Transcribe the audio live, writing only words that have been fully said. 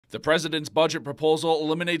The president's budget proposal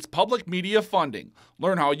eliminates public media funding.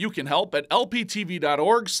 Learn how you can help at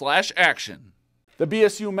lptv.org/action. The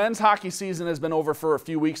BSU men's hockey season has been over for a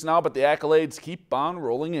few weeks now, but the accolades keep on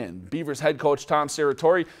rolling in. Beavers head coach Tom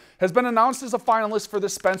Serratore has been announced as a finalist for the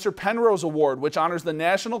Spencer Penrose Award, which honors the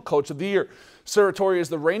National Coach of the Year. Serratore is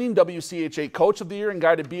the reigning WCHA Coach of the Year and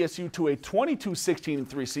guided BSU to a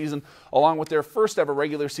 22-16-3 season, along with their first ever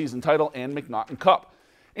regular season title and McNaughton Cup.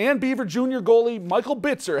 And Beaver Junior goalie Michael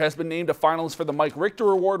Bitzer has been named a finalist for the Mike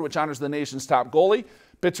Richter Award, which honors the nation's top goalie.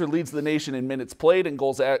 Bitzer leads the nation in minutes played and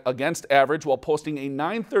goals against average while posting a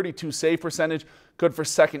 .932 save percentage, good for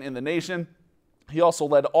second in the nation. He also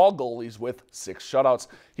led all goalies with 6 shutouts.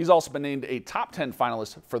 He's also been named a top 10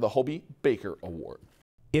 finalist for the Hobie Baker Award.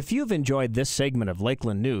 If you've enjoyed this segment of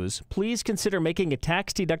Lakeland News, please consider making a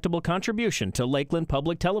tax-deductible contribution to Lakeland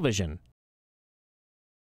Public Television.